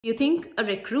You think a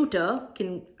recruiter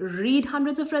can read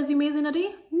hundreds of resumes in a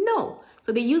day? No.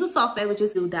 So they use a software which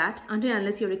is do that until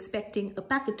unless you're expecting a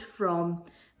packet from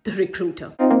the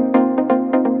recruiter.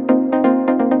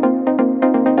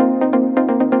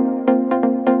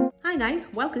 Hi guys,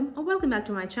 welcome back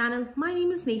to my channel. My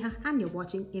name is Neha and you're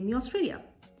watching IME Australia.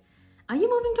 Are you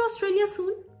moving to Australia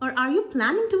soon? Or are you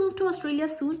planning to move to Australia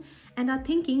soon and are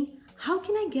thinking, how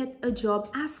can I get a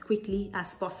job as quickly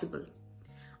as possible?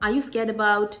 Are you scared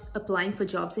about applying for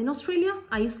jobs in Australia?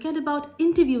 Are you scared about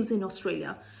interviews in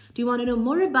Australia? Do you want to know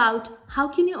more about how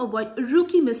can you avoid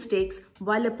rookie mistakes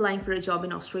while applying for a job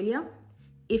in Australia?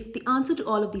 If the answer to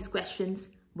all of these questions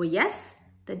were yes,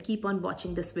 then keep on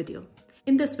watching this video.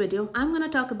 In this video, I'm going to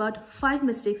talk about 5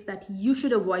 mistakes that you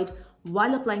should avoid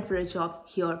while applying for a job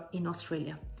here in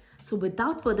Australia. So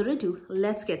without further ado,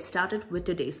 let's get started with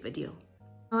today's video.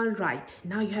 All right,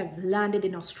 now you have landed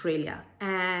in Australia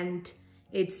and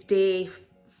it's day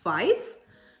 5.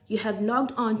 You have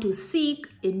logged on to Seek,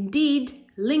 Indeed,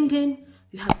 LinkedIn.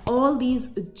 You have all these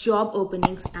job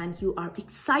openings and you are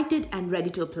excited and ready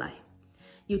to apply.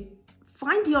 You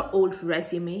find your old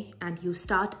resume and you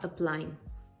start applying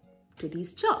to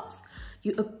these jobs.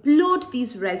 You upload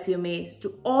these resumes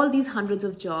to all these hundreds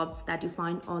of jobs that you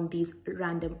find on these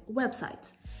random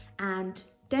websites. And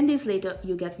 10 days later,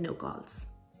 you get no calls.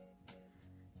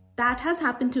 That has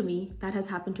happened to me. That has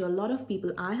happened to a lot of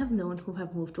people I have known who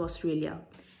have moved to Australia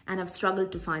and have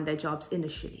struggled to find their jobs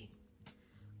initially.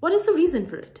 What is the reason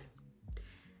for it?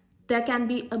 There can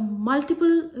be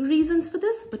multiple reasons for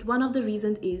this, but one of the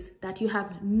reasons is that you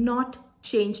have not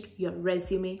changed your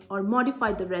resume or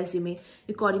modified the resume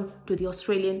according to the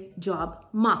Australian job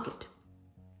market.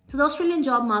 So the Australian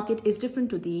job market is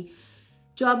different to the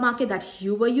job market that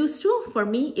you were used to. For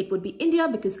me, it would be India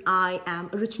because I am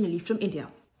originally from India.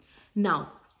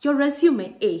 Now, your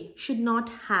resume A should not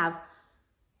have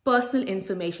personal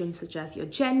information such as your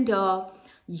gender,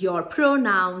 your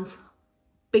pronouns,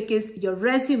 because your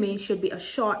resume should be a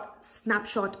short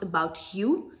snapshot about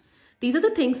you. These are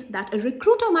the things that a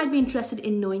recruiter might be interested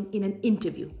in knowing in an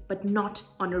interview, but not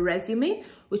on a resume,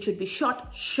 which should be short,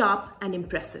 sharp, and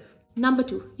impressive. Number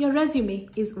 2, your resume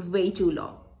is way too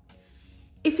long.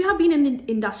 If you have been in the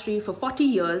industry for 40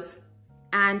 years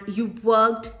and you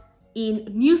worked in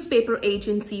newspaper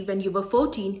agency when you were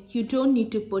 14, you don't need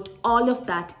to put all of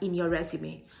that in your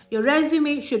resume. Your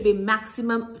resume should be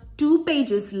maximum 2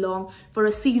 pages long for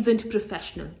a seasoned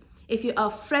professional. If you're a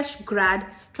fresh grad,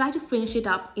 try to finish it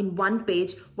up in 1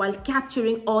 page while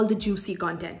capturing all the juicy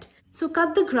content. So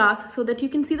cut the grass so that you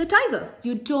can see the tiger.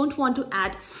 You don't want to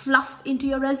add fluff into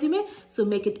your resume, so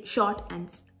make it short and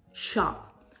sharp.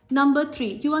 Number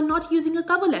 3, you are not using a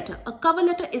cover letter. A cover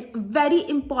letter is very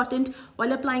important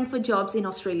while applying for jobs in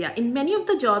Australia. In many of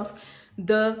the jobs,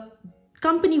 the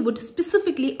company would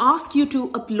specifically ask you to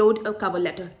upload a cover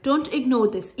letter. Don't ignore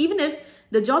this. Even if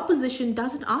the job position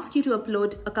doesn't ask you to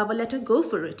upload a cover letter, go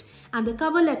for it. And the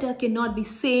cover letter cannot be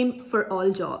same for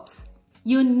all jobs.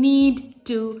 You need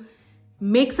to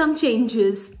make some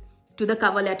changes to the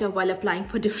cover letter while applying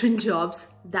for different jobs.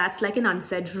 That's like an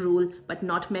unsaid rule, but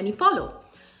not many follow.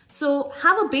 So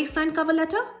have a baseline cover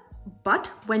letter, but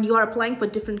when you are applying for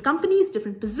different companies,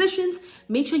 different positions,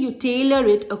 make sure you tailor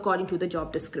it according to the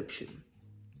job description.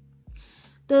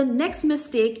 The next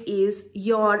mistake is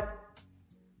your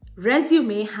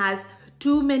resume has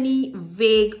too many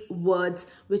vague words,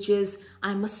 which is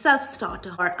I'm a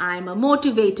self-starter or I'm a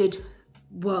motivated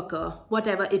worker,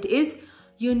 whatever it is.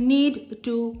 You need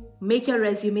to make your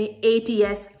resume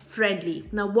ATS friendly.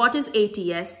 Now, what is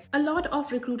ATS? A lot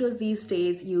of recruiters these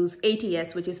days use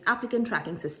ATS, which is applicant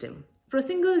tracking system. For a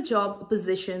single job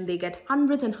position, they get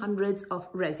hundreds and hundreds of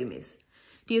resumes.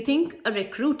 Do you think a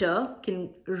recruiter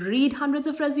can read hundreds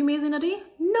of resumes in a day?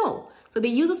 No. So they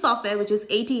use a software which is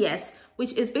ATS,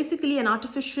 which is basically an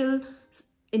artificial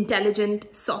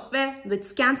intelligent software which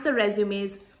scans the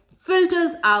resumes,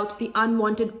 filters out the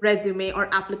unwanted resume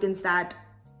or applicants that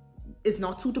is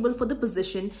not suitable for the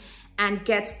position, and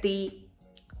gets the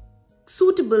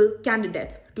suitable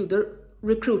candidates to the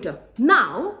recruiter.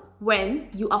 Now, when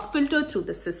you are filtered through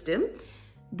the system,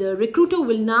 the recruiter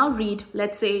will now read,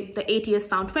 let's say the ATS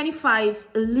found 25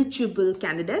 eligible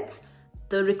candidates.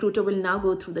 The recruiter will now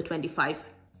go through the 25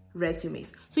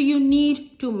 resumes. So you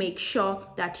need to make sure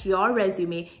that your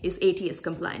resume is ATS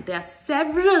compliant. There are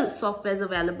several softwares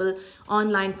available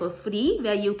online for free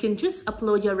where you can just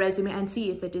upload your resume and see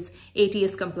if it is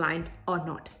ATS compliant or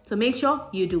not. So make sure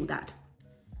you do that.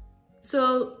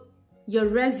 So your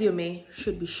resume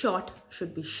should be short,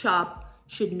 should be sharp,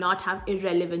 should not have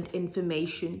irrelevant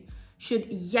information, should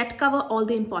yet cover all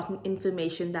the important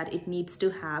information that it needs to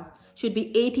have, should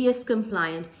be ATS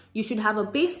compliant. You should have a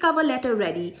base cover letter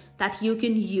ready that you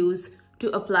can use to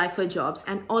apply for jobs,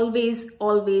 and always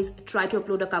try to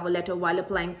upload a cover letter while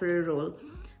applying for a role.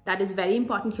 That is very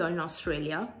important here in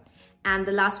Australia. And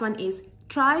the last one is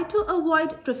try to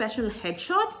avoid professional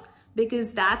headshots,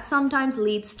 because that sometimes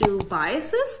leads to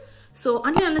biases. So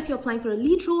until unless you're applying for a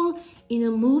lead role in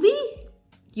a movie,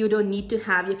 you don't need to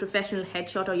have your professional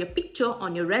headshot or your picture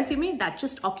on your resume. That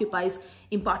just occupies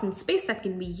important space that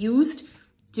can be used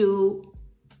to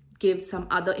give some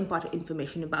other important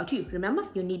information about you. Remember,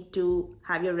 you need to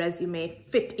have your resume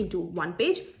fit into one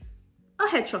page. A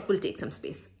headshot will take some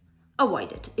space.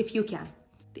 Avoid it if you can.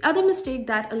 The other mistake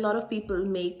that a lot of people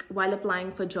make while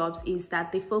applying for jobs is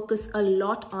that they focus a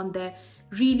lot on their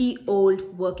really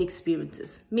old work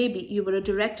experiences. Maybe you were a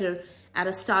director at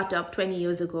a startup 20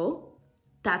 years ago.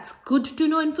 That's good to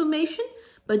know information,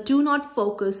 but do not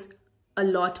focus a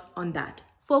lot on that.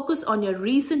 Focus on your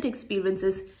recent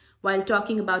experiences while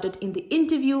talking about it in the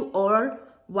interview or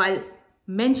while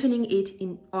mentioning it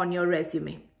on your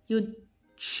resume. You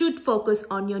should focus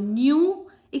on your new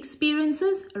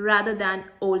experiences rather than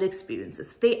old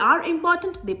experiences. They are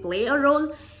important, they play a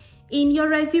role in your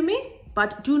resume,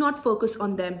 but do not focus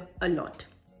on them a lot.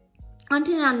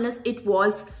 Until and unless it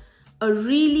was a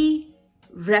really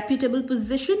reputable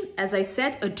position, as I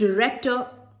said, a director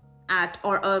at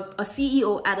or a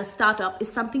CEO at a startup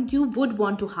is something you would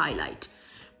want to highlight.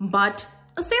 But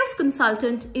a sales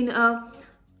consultant in a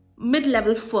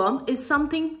mid-level firm is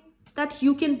something that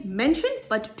you can mention,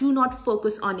 but do not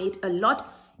focus on it a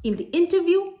lot in the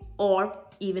interview or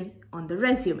even on the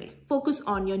resume. Focus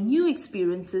on your new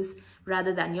experiences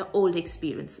rather than your old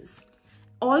experiences.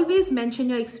 Always mention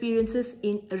your experiences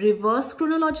in reverse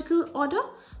chronological order,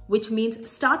 which means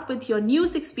start with your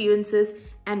newest experiences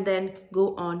and then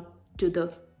go on to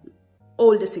the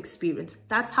oldest experience.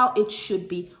 That's how it should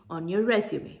be on your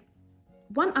resume.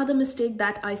 One other mistake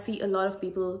that I see a lot of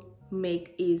people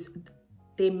make is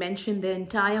they mention their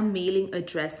entire mailing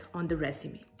address on the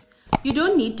resume. You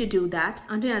don't need to do that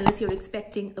until unless you're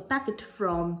expecting a packet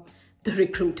from the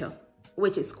recruiter,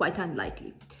 which is quite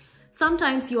unlikely.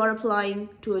 Sometimes you are applying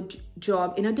to a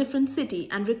job in a different city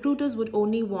and recruiters would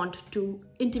only want to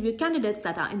interview candidates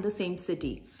that are in the same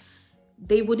city.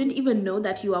 They wouldn't even know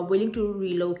that you are willing to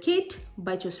relocate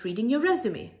by just reading your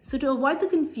resume. So to avoid the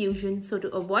confusion, so to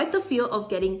avoid the fear of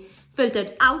getting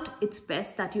filtered out, it's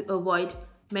best that you avoid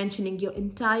mentioning your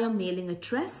entire mailing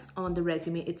address on the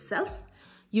resume itself.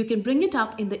 You can bring it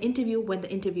up in the interview when the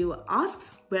interviewer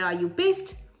asks, where are you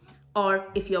based? Or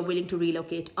if you're willing to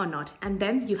relocate or not. And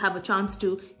then you have a chance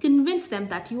to convince them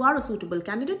that you are a suitable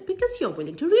candidate because you're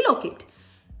willing to relocate.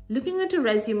 Looking at a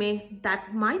resume,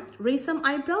 that might raise some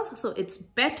eyebrows. So it's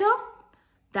better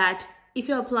that if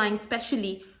you're applying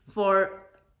especially for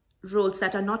roles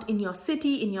that are not in your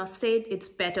city, in your state, it's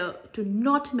better to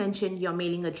not mention your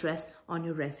mailing address on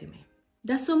your resume.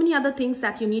 There's so many other things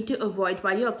that you need to avoid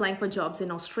while you're applying for jobs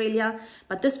in Australia,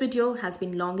 but this video has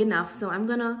been long enough, so I'm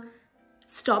gonna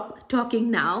stop talking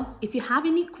now. If you have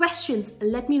any questions,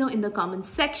 let me know in the comments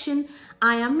section.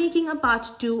 I am making a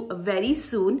part 2 very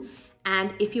soon.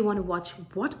 And if you want to watch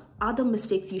what other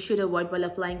mistakes you should avoid while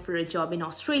applying for a job in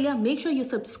Australia, make sure you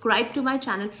subscribe to my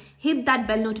channel, hit that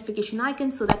bell notification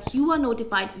icon so that you are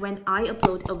notified when I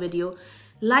upload a video.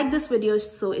 Like this video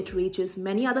so it reaches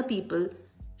many other people.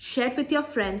 Share it with your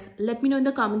friends. Let me know in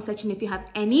the comment section if you have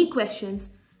any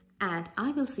questions. And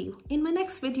I will see you in my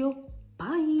next video.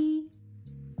 Bye.